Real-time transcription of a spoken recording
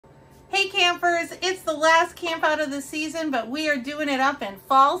Hey campers, it's the last camp out of the season, but we are doing it up in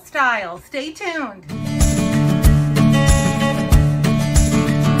fall style. Stay tuned.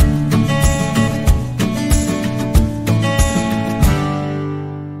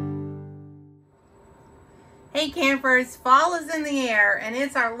 Hey campers, fall is in the air and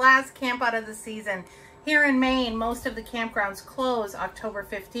it's our last camp out of the season. Here in Maine, most of the campgrounds close October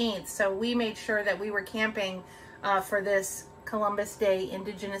 15th, so we made sure that we were camping for this Columbus Day,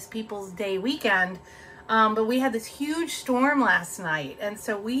 Indigenous Peoples Day weekend. But we had this huge storm last night, and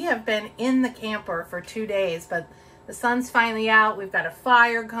so we have been in the camper for 2 days, but the sun's finally out. We've got a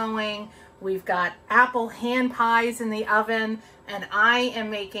fire going. We've got apple hand pies in the oven, and I am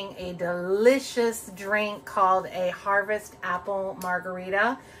making a delicious drink called a Harvest Apple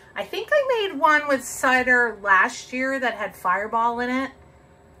Margarita. I think I made one with cider last year that had Fireball in it.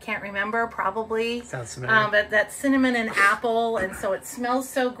 Can't remember, probably. Sounds familiar. But that's cinnamon and apple, and so it smells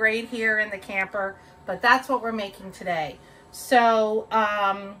so great here in the camper. But that's what we're making today. So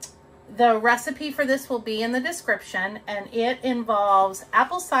the recipe for this will be in the description, and it involves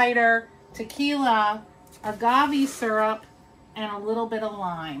apple cider, tequila, agave syrup, and a little bit of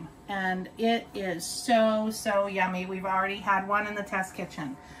lime. And it is so, so yummy. We've already had one in the test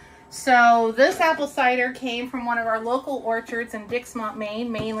kitchen. So this apple cider came from one of our local orchards in Dixmont,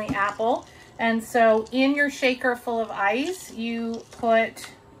 Maine, mainly apple. And so in your shaker full of ice, you put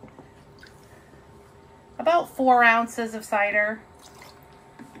about 4 ounces of cider.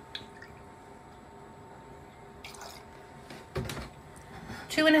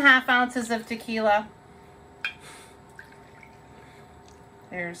 Two and a half ounces of tequila.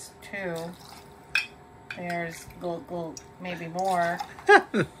 There's 2. There's maybe more.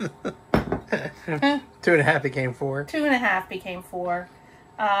 2.5 became 4. 2.5 became 4.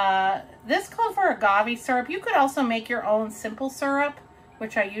 This called for agave syrup. You could also make your own simple syrup,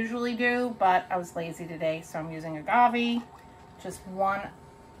 which I usually do, but I was lazy today, so I'm using agave. Just 1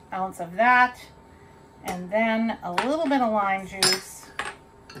 ounce of that. And then a little bit of lime juice.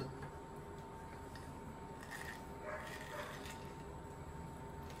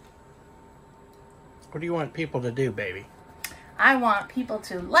 What do you want people to do, baby? I want people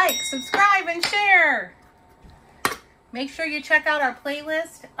to like, subscribe, and share. Make sure you check out our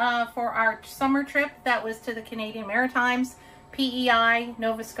playlist for our summer trip that was to the Canadian Maritimes, PEI,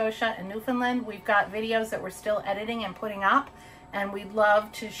 Nova Scotia, and Newfoundland. We've got videos that we're still editing and putting up, and we'd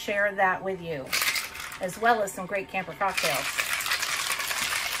love to share that with you, as well as some great camper cocktails.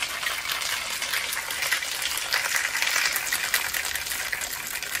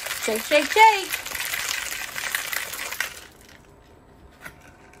 Shake, shake, shake.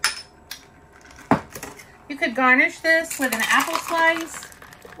 You could garnish this with an apple slice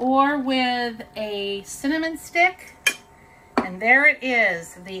or with a cinnamon stick. And there it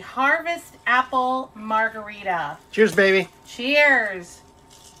is, the Harvest Apple Margarita. Cheers, baby. Cheers.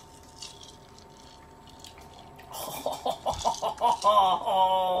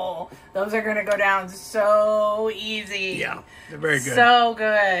 Those are going to go down so easy. Yeah, they're very good. So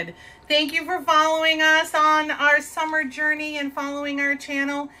good. Thank you for following us on our summer journey and following our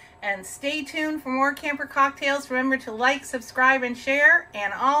channel. And stay tuned for more camper cocktails. Remember to like, subscribe, and share.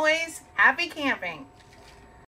 And always, happy camping.